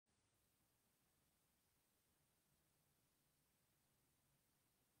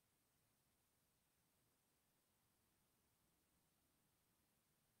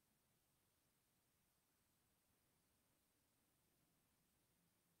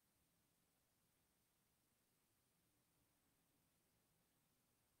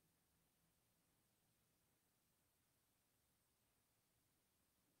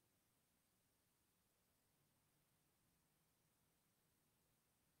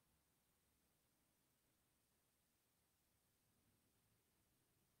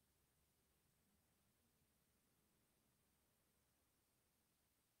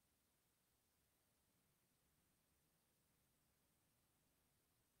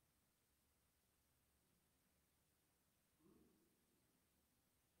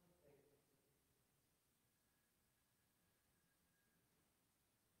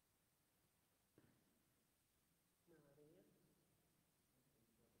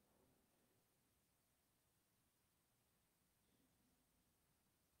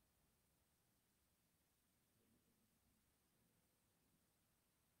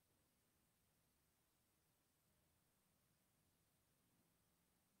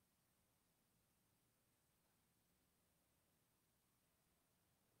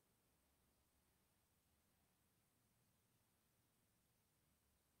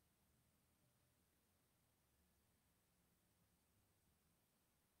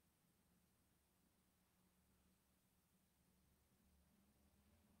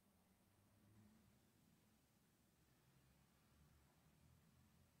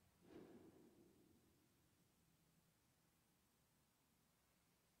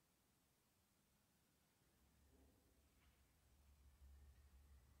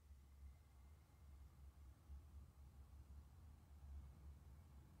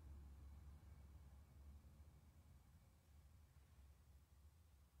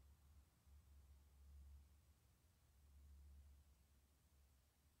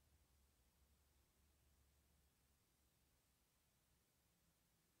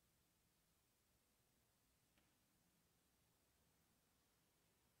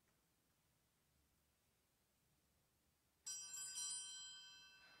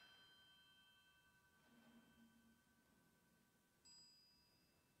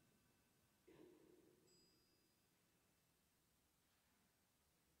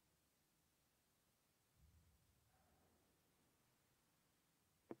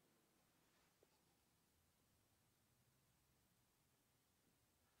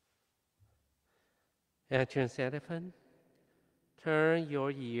Ancient Seraphim, turn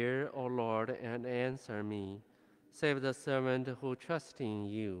your ear, O Lord, and answer me. Save the servant who trusts in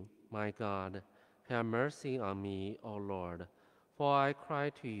you, my God. Have mercy on me, O Lord, for I cry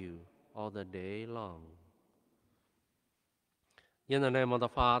to you all the day long. In the name of the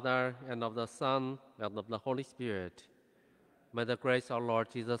Father, and of the Son, and of the Holy Spirit, may the grace of our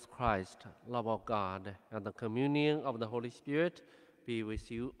Lord Jesus Christ, love of God, and the communion of the Holy Spirit be with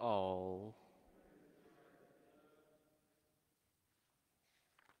you all.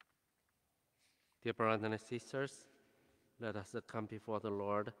 Dear brothers and sisters, let us come before the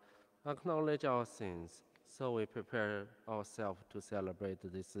Lord, acknowledge our sins, so we prepare ourselves to celebrate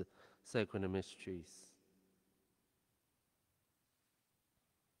these sacred mysteries.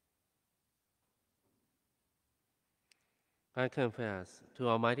 I confess to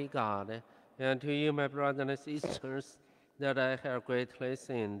Almighty God and to you, my brothers and sisters, that I have greatly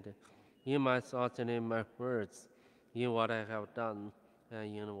sinned in my thoughts and in my words, in what I have done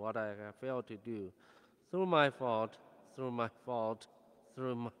and in what I have failed to do, through my fault, through my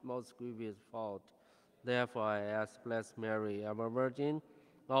most grievous fault. Therefore I ask Blessed Mary, ever Virgin,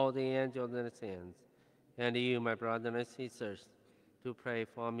 all the angels and saints, and you, my brothers and sisters, to pray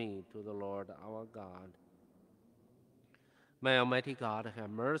for me to the Lord our God. May Almighty God have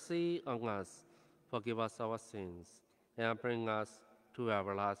mercy on us, forgive us our sins, and bring us to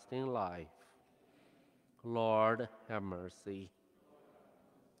everlasting life. Lord, have mercy.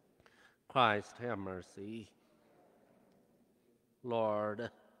 Christ, have mercy. Lord,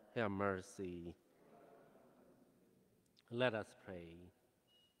 have mercy. Let us pray.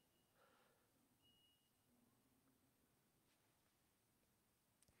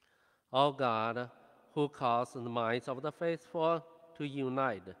 O God, who caused the minds of the faithful to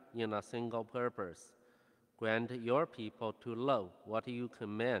unite in a single purpose, grant your people to love what you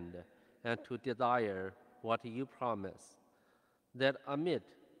command and to desire what you promise, that amid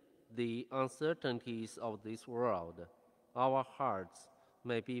the uncertainties of this world, our hearts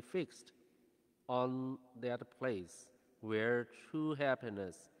may be fixed on that place where true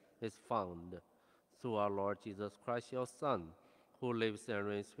happiness is found, through our Lord Jesus Christ, your Son, who lives and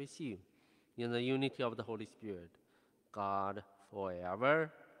reigns with you in the unity of the Holy Spirit, God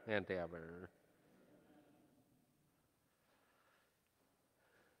forever and ever.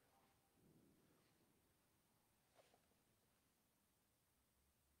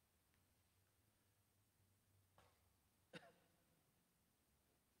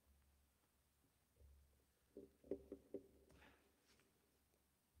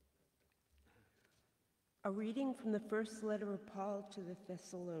 A reading from the first letter of Paul to the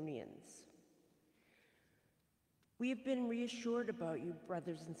Thessalonians. We have been reassured about you,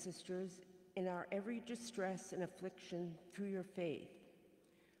 brothers and sisters, in our every distress and affliction through your faith.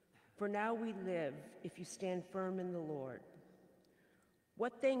 For now we live if you stand firm in the Lord.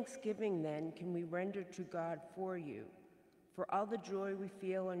 What thanksgiving, then, can we render to God for you, for all the joy we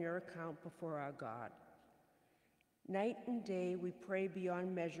feel on your account before our God? Night and day we pray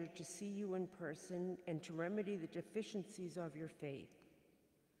beyond measure to see you in person and to remedy the deficiencies of your faith.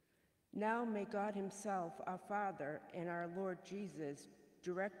 Now may God himself, our Father, and our Lord Jesus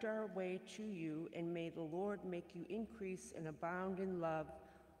direct our way to you, and may the Lord make you increase and abound in love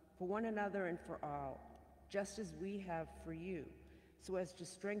for one another and for all, just as we have for you, so as to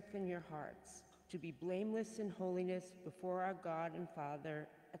strengthen your hearts, to be blameless in holiness before our God and Father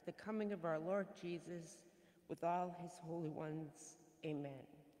at the coming of our Lord Jesus with all his holy ones. Amen.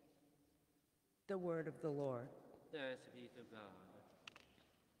 The word of the Lord. Thanks be to God.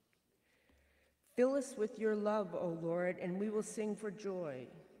 Fill us with your love, O Lord, and we will sing for joy.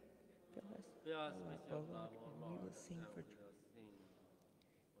 Fill us with your love, O and Lord, we will sing and for we joy. will sing for joy.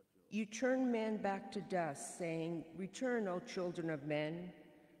 You turn man back to dust, saying, Return, O children of men,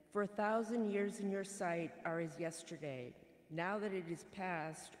 for 1,000 years in your sight are as yesterday. Now that it is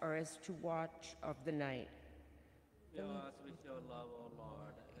past are as to watch of the night. Fill us with your love, O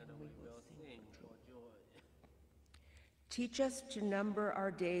Lord, and we will sing for joy. Teach us to number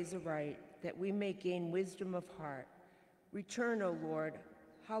our days aright, that we may gain wisdom of heart. Return, O Lord.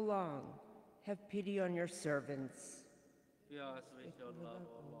 How long? Have pity on your servants. Fill us with your love,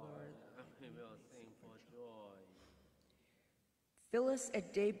 O Lord, and we will sing for joy. Fill us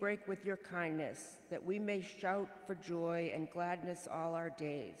at daybreak with your kindness, that we may shout for joy and gladness all our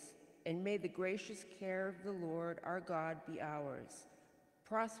days. And may the gracious care of the Lord our God be ours.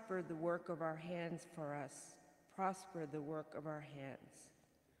 Prosper the work of our hands for us. Prosper the work of our hands.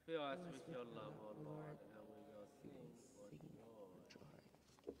 Fill us with your love, O Lord, and we will sing for joy.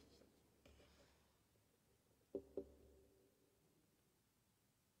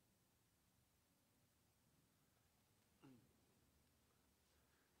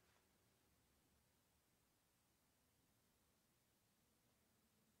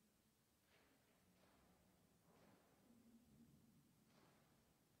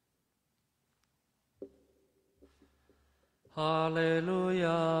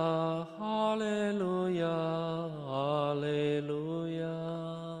 Hallelujah, hallelujah, hallelujah.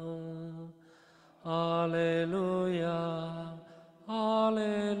 Hallelujah,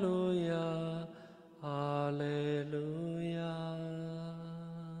 hallelujah, hallelujah.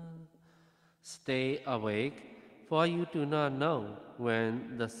 Stay awake, for you do not know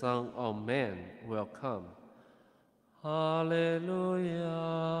when the Son of Man will come. Hallelujah,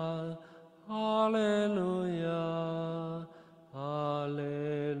 hallelujah, hallelujah.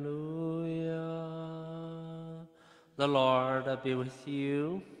 The Lord be with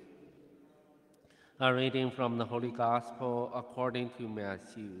you. A reading from the Holy Gospel according to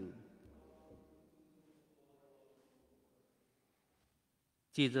Matthew.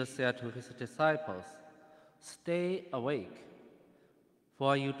 Jesus said to his disciples, "Stay awake,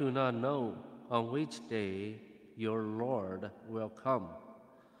 for you do not know on which day your Lord will come.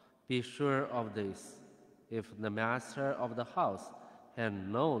 Be sure of this: if the master of the house had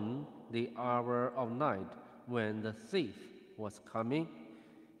known the hour of night when the thief was coming,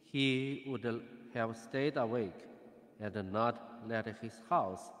 he would have stayed awake and not let his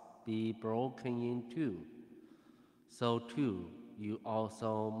house be broken into. So too, you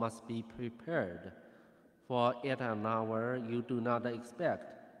also must be prepared, for at an hour you do not expect,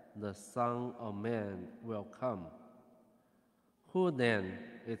 the Son of Man will come. Who then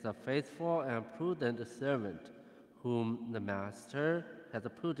is a faithful and prudent servant, whom the master has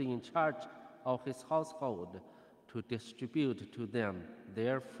put in charge of his household to distribute to them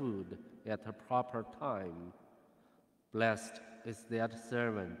their food at a proper time? Blessed is that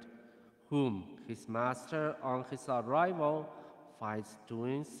servant whom his master on his arrival finds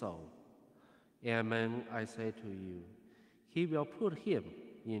doing so. Amen, I say to you, he will put him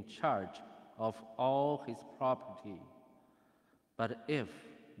in charge of all his property. But if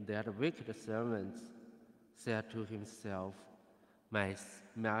that wicked servant said to himself, 'My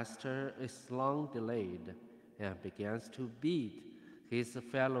master is long delayed,' and begins to beat his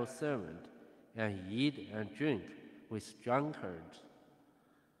fellow servant and eat and drink with drunkards,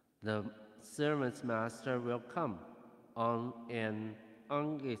 the servant's master will come on an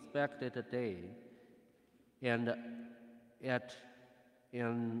unexpected day and at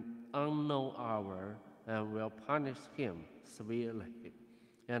an unknown hour, and will punish him severely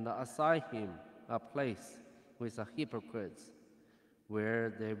and assign him a place with the hypocrites, where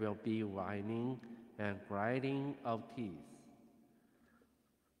there will be whining and grinding of teeth."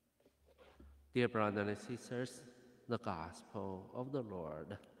 Dear brothers and sisters, the Gospel of the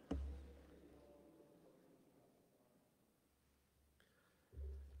Lord.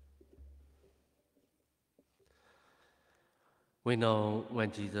 We know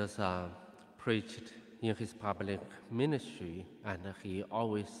when Jesus preached in his public ministry, and he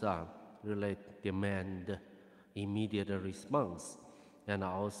always really demand immediate response. And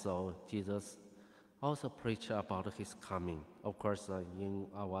also, Jesus also preached about his coming. Of course, in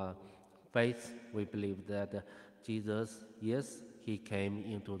our faith, we believe that Jesus, yes, he came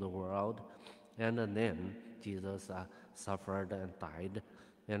into the world, and then Jesus suffered and died,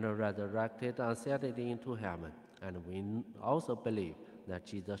 and resurrected and ascended into heaven. And we also believe that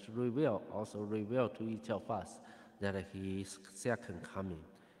Jesus also revealed to each of us that his second coming.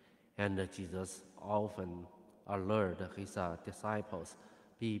 And Jesus often alert his disciples,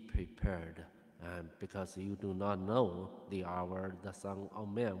 "Be prepared, because you do not know the hour the Son of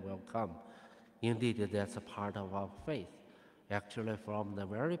Man will come." Indeed, that's a part of our faith. Actually, from the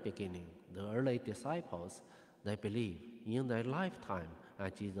very beginning, the early disciples, they believed in their lifetime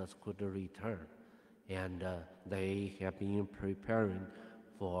Jesus could return. And they have been preparing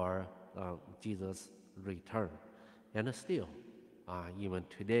for Jesus' return. And still, even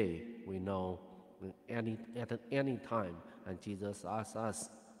today, we know at any time, and Jesus asks us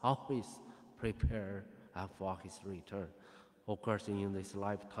always prepare for his return. Of course, in this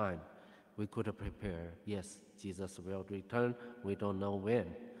lifetime, we could prepare. Yes, Jesus will return. We don't know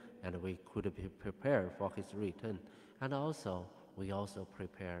when, and we could be prepared for his return. And also, we also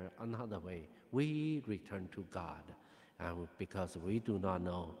prepare another way. We return to God, because we do not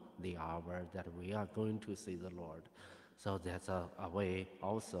know the hour that we are going to see the Lord. So that's a way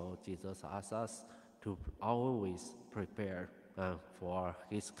also Jesus asks us to always prepare for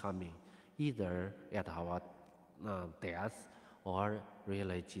his coming, either at our death or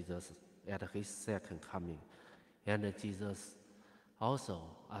really Jesus at his second coming. And Jesus also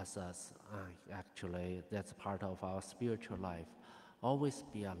asks us, actually, that's part of our spiritual life, always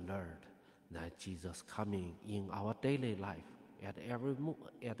be alert that Jesus coming in our daily life at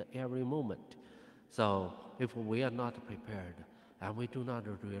every moment. So if we are not prepared and we do not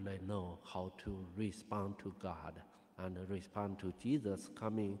really know how to respond to God, and respond to Jesus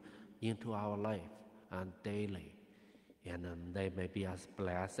coming into our life and daily. And they may be as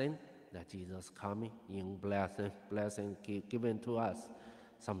blessing that Jesus coming in blessing given to us.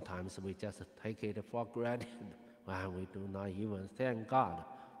 Sometimes we just take it for granted and we do not even thank God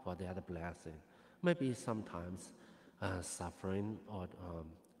for that blessing. Maybe sometimes suffering or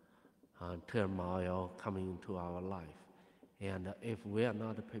turmoil coming into our life. And if we are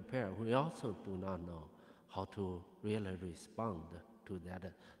not prepared, we also do not know how to really respond to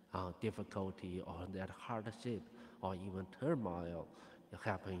that difficulty or that hardship or even turmoil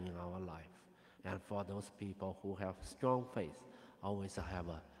happening in our life. And for those people who have strong faith, always have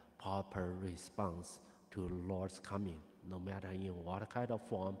a proper response to Lord's coming, no matter in what kind of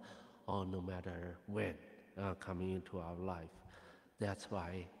form or no matter when coming into our life. That's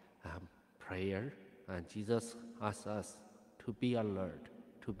why prayer and Jesus asks us to be alert,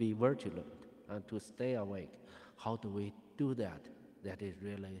 to be vigilant, and to stay awake. How do we do that? That is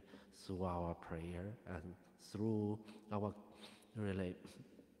really through our prayer and through our really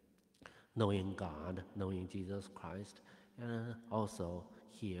knowing God, knowing Jesus Christ, and also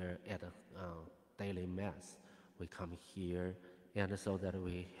here at daily Mass, we come here and so that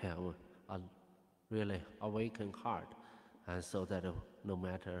we have a really awakened heart, and so that no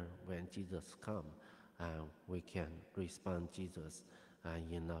matter when Jesus comes, we can respond Jesus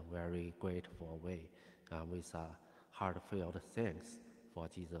in a very grateful way with a heartfelt thanks for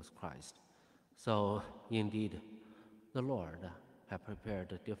Jesus Christ. So indeed, the Lord has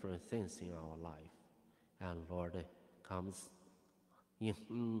prepared different things in our life, and Lord comes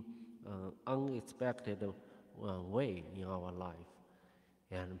in unexpected way in our life.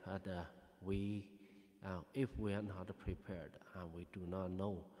 And but if we are not prepared and we do not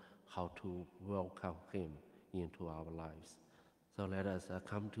know how to welcome Him into our lives, so let us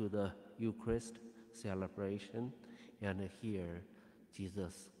come to the Eucharist celebration and hear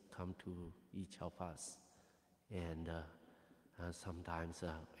Jesus come to each of us. And sometimes,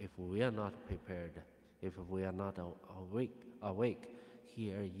 if we are not prepared, if we are not awake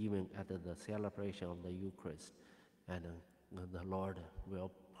here, even at the celebration of the Eucharist, and the Lord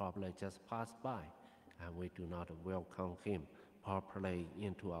will probably just pass by, and we do not welcome Him properly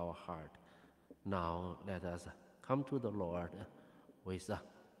into our heart. Now let us come to the Lord with an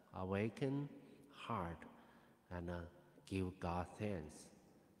awakened heart and give God thanks,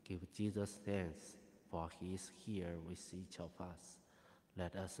 give Jesus thanks, for He is here with each of us.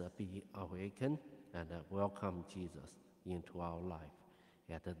 Let us be awakened and welcome Jesus into our life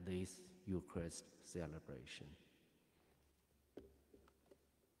at this Eucharist celebration.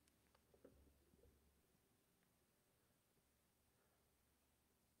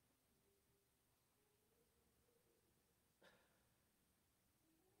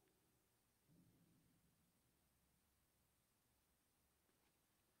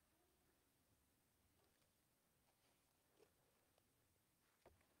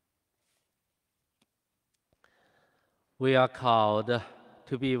 We are called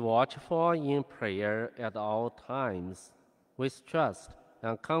to be watchful in prayer at all times. With trust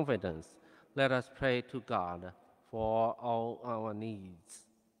and confidence, let us pray to God for all our needs.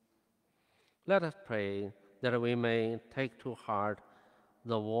 Let us pray that we may take to heart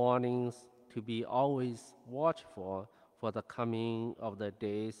the warnings to be always watchful for the coming of the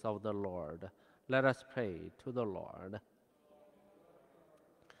days of the Lord. Let us pray to the Lord.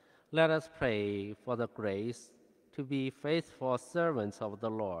 Let us pray for the grace to be faithful servants of the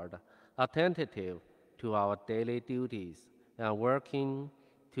Lord, attentive to our daily duties, and working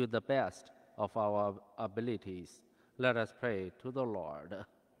to the best of our abilities. Let us pray to the Lord.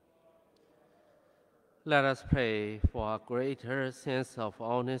 Let us pray for a greater sense of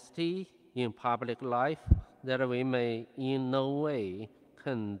honesty in public life, that we may in no way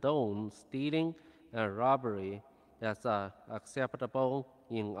condone stealing and robbery as acceptable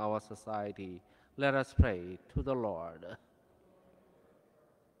in our society. Let us pray to the Lord.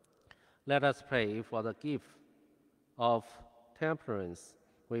 Let us pray for the gift of temperance.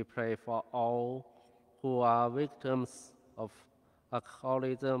 We pray for all who are victims of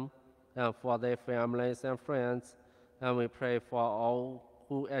alcoholism and for their families and friends. And we pray for all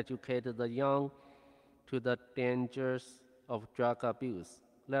who educate the young to the dangers of drug abuse.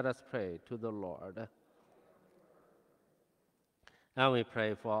 Let us pray to the Lord. And we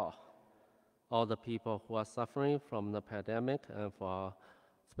pray for all the people who are suffering from the pandemic, and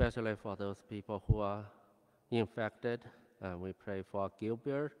especially for those people who are infected. And we pray for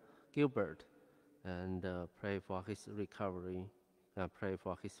Gilbert, and pray for his recovery, and pray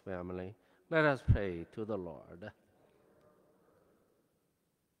for his family. Let us pray to the Lord.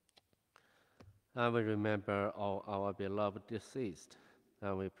 And we remember all our beloved deceased,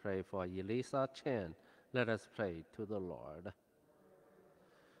 and we pray for Elisa Chen. Let us pray to the Lord.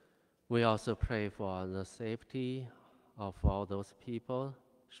 We also pray for the safety of all those people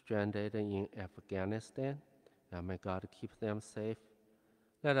stranded in Afghanistan, and may God keep them safe.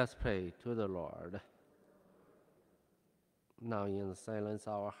 Let us pray to the Lord. Now, in the silence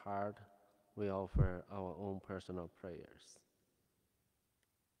of our heart, we offer our own personal prayers.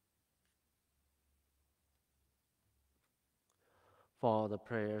 For the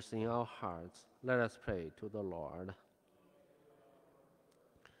prayers in our hearts, let us pray to the Lord.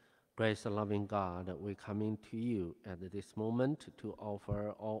 Grace-loving God, we come into you at this moment to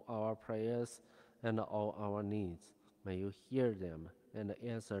offer all our prayers and all our needs. May you hear them and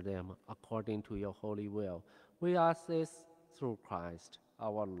answer them according to your holy will. We ask this through Christ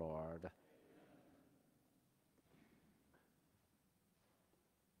our Lord.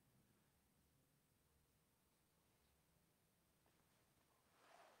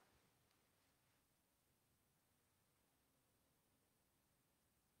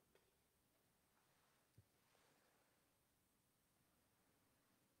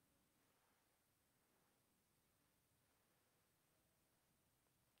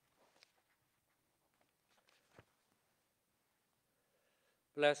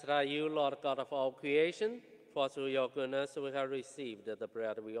 Blessed are you, Lord God of all creation, for through your goodness we have received the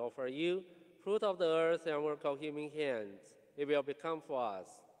bread we offer you, fruit of the earth and work of human hands. It will become for us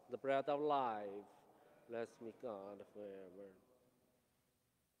the bread of life. Blessed be God forever.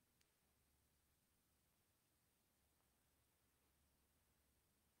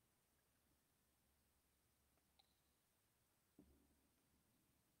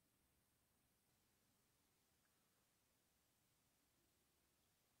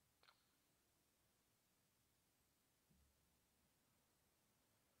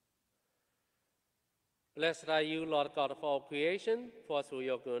 Blessed are you, Lord God of all creation, for through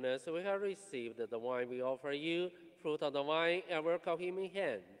your goodness we have received the wine we offer you, fruit of the vine and work of human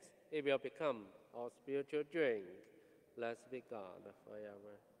hands. It will become our spiritual drink. Blessed be God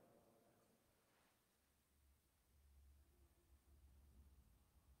forever.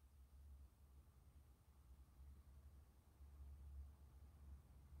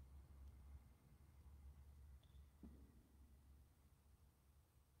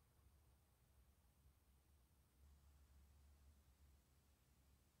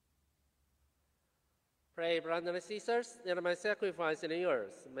 Pray, brothers and sisters, that my sacrifice and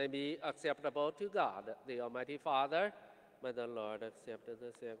yours may be acceptable to God, the Almighty Father. May the Lord accept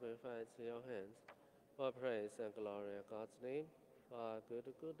the sacrifice in your hands for praise and glory of God's name, for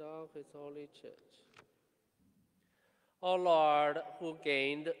good of His holy church. O Lord, who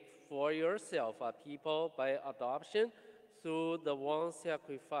gained for yourself a people by adoption through the one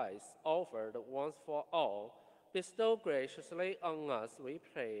sacrifice offered once for all, bestow graciously on us, we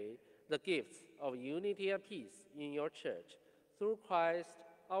pray, the gifts of unity and peace in your church, through Christ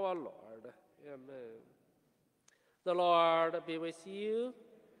our Lord. Amen. The Lord be with you.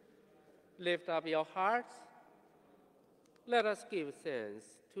 Lift up your hearts. Let us give thanks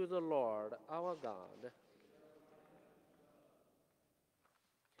to the Lord our God.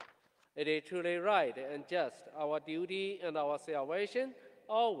 It is truly right and just, our duty and our salvation,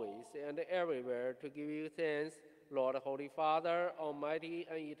 always and everywhere to give you thanks, Lord, Holy Father, Almighty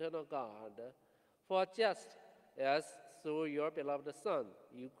and eternal God. For just as through your beloved Son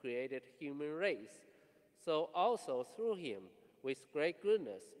you created human race, so also through him, with great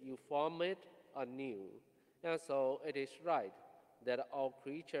goodness, you form it anew. And so it is right that all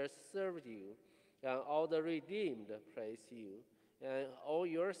creatures serve you, and all the redeemed praise you, and all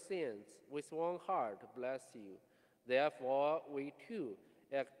your saints with one heart bless you. Therefore, we too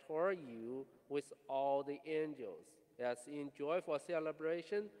extol you with all the angels, as in joyful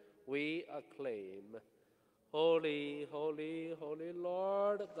celebration we acclaim. Holy, holy, holy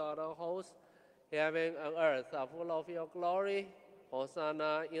Lord, God of hosts, heaven and earth are full of your glory.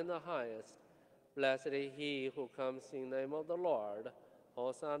 Hosanna in the highest. Blessed is he who comes in the name of the Lord.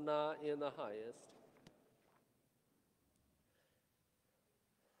 Hosanna in the highest.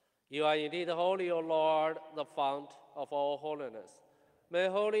 You are indeed holy, O Lord, the fount of all holiness. May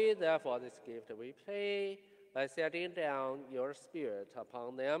holy, therefore, this gift we pray, by setting down your Spirit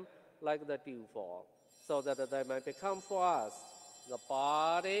upon them like the dewfall, so that they may become for us the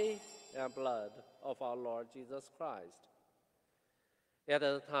body and blood of our Lord Jesus Christ. At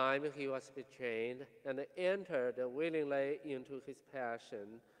the time he was betrayed and entered willingly into his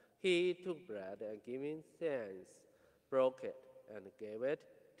passion, he took bread and giving thanks, broke it and gave it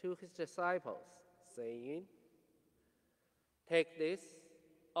to his disciples, saying, "Take this,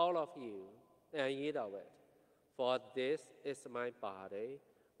 all of you, and eat of it. For this is my body,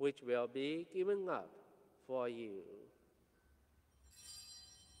 which will be given up for you.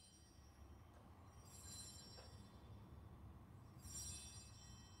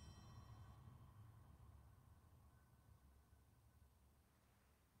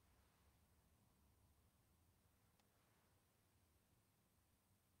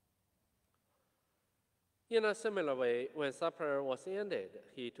 In a similar way, when supper was ended,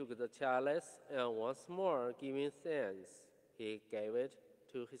 he took the chalice, and once more giving thanks, he gave it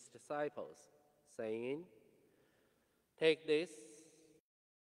to his disciples, saying, "Take this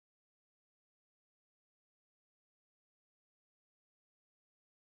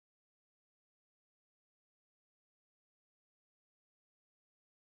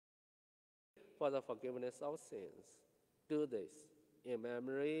for the forgiveness of sins. Do this in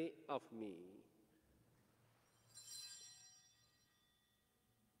memory of me."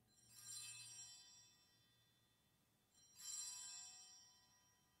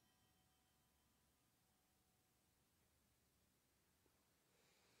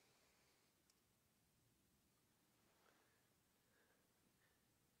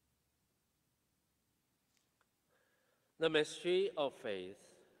 The mystery of faith.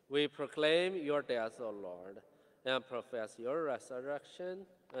 We proclaim your death, O Lord, and profess your resurrection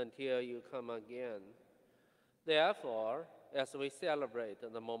until you come again. Therefore, as we celebrate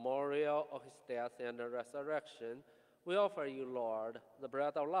the memorial of his death and resurrection, we offer you, Lord, the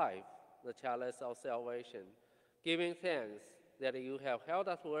bread of life, the chalice of salvation, giving thanks that you have held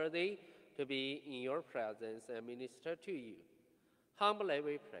us worthy to be in your presence and minister to you. Humbly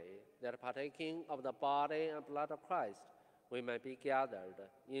we pray that partaking of the body and blood of Christ, we may be gathered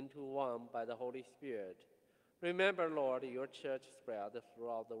into one by the Holy Spirit. Remember, Lord, your church spread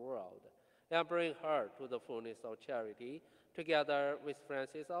throughout the world, and bring her to the fullness of charity, together with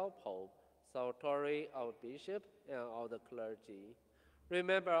Francis our Pope, Saul Torrey our Bishop, and all the clergy.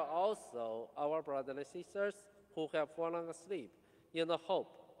 Remember also our brothers and sisters who have fallen asleep in the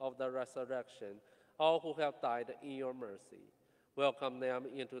hope of the resurrection, all who have died in your mercy. Welcome them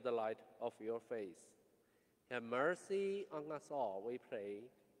into the light of your face. Have mercy on us all, we pray,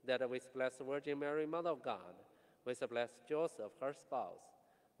 that with Blessed Virgin Mary, Mother of God, with the blessed Joseph, her spouse,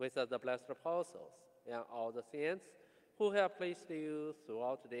 with the blessed apostles, and all the saints who have pleased you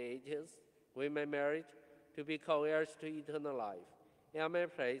throughout the ages, we may merit to be co-heirs to eternal life, and may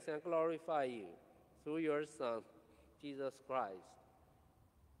praise and glorify you through your Son, Jesus Christ.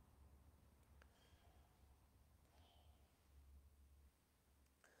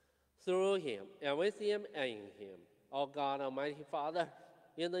 Through him, and with him, and in him, O God, Almighty Father,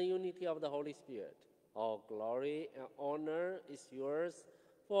 in the unity of the Holy Spirit, all glory and honor is yours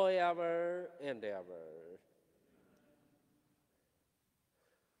forever and ever.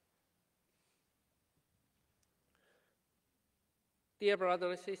 Dear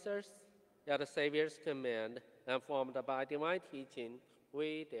brothers and sisters, at the Savior's command, and formed by divine teaching,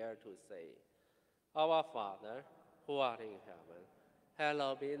 we dare to say, Our Father, who art in heaven,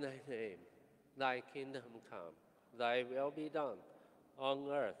 hallowed be thy name. Thy kingdom come, thy will be done, on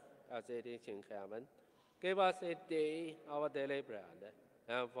earth as it is in heaven. Give us this day our daily bread,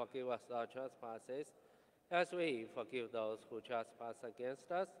 and forgive us our trespasses, as we forgive those who trespass against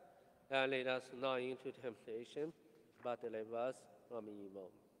us. And lead us not into temptation, but deliver us from evil.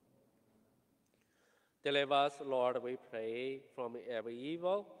 Deliver us, Lord, we pray, from every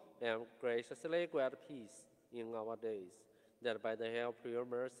evil, and graciously grant peace in our days, that by the help of your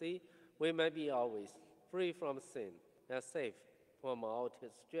mercy we may be always free from sin and safe from all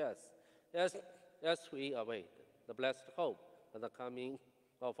distress, as we await the blessed hope of the coming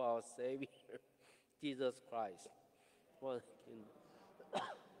of our Savior, Jesus Christ. For the kingdom.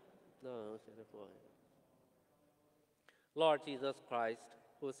 No, Lord Jesus Christ,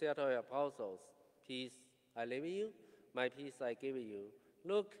 who said to your apostles, Peace I leave you, my peace I give you.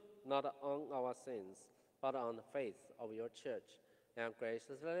 Look not on our sins, but on the faith of your church, and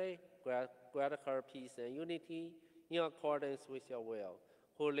graciously grant her peace and unity in accordance with your will,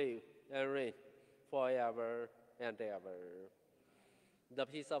 who live and reign forever and ever. The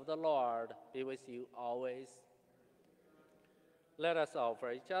peace of the Lord be with you always. Let us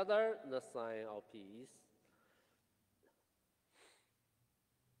offer each other the sign of peace.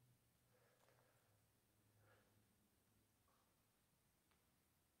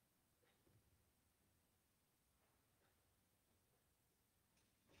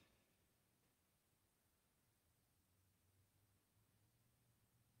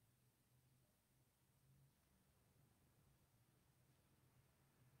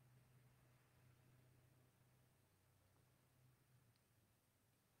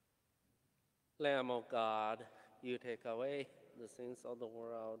 Lamb of God, you take away the sins of the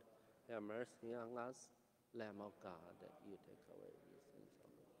world. Have mercy on us. Lamb of God, you take away the sins of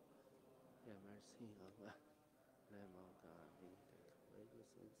the world. Have mercy on us. Lamb of God, you take away the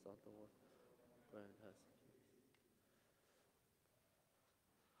sins of the world. Grant us peace.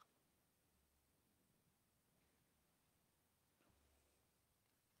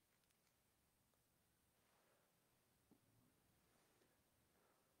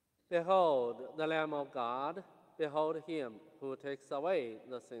 Behold the Lamb of God. Behold him who takes away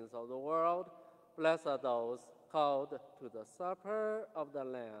the sins of the world. Blessed are those called to the supper of the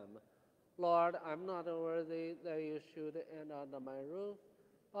Lamb. Lord, I'm not worthy that you should enter under my roof,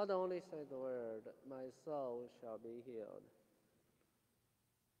 but only say the word, my soul shall be healed.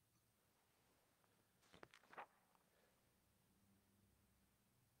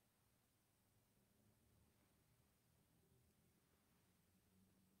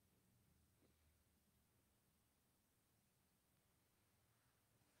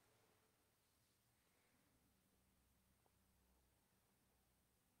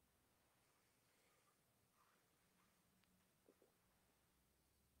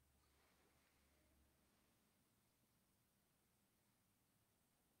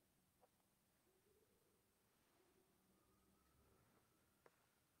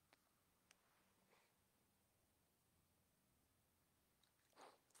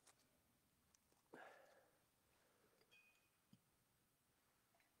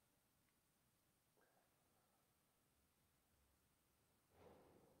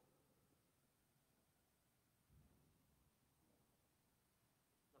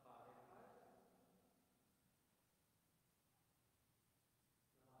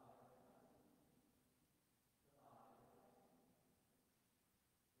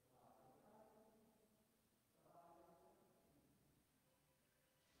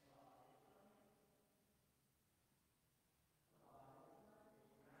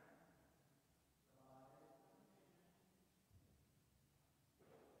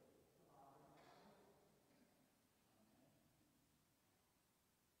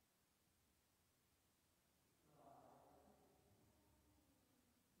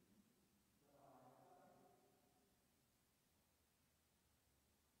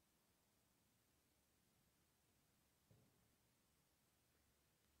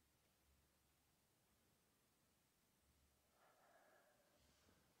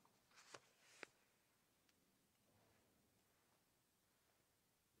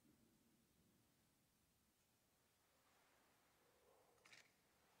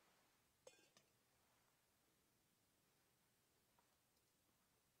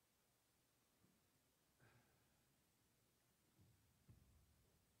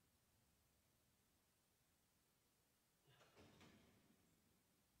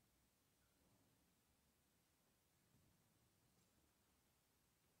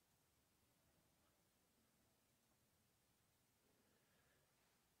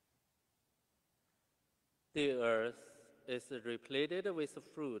 The earth is repleted with the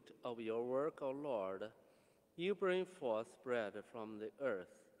fruit of your work, O Lord. You bring forth bread from the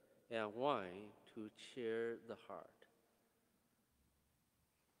earth and wine to cheer the heart.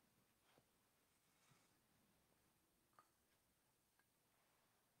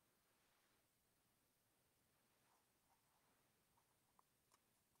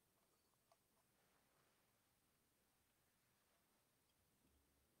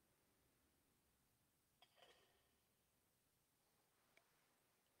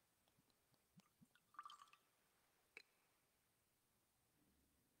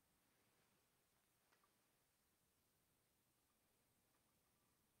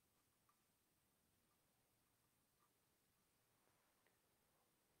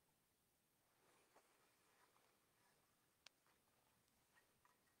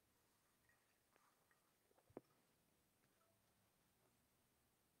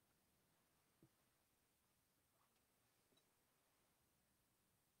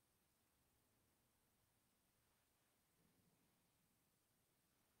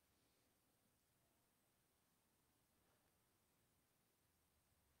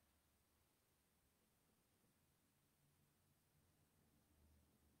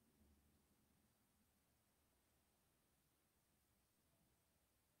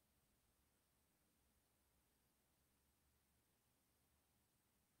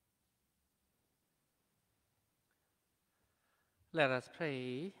 Let us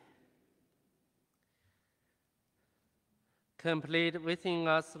pray. Complete within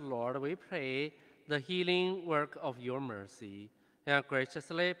us, Lord, we pray, the healing work of your mercy, and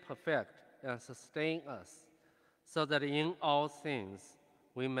graciously perfect and sustain us, so that in all things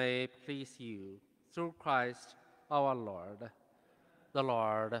we may please you through Christ our Lord. The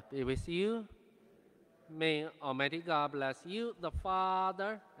Lord be with you. May Almighty God bless you, the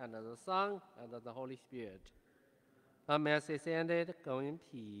Father, and the Son, and the Holy Spirit. Our Mass is ended. Go in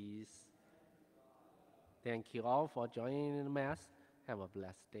peace. Thank you all for joining in the Mass. Have a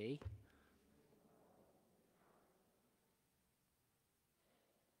blessed day.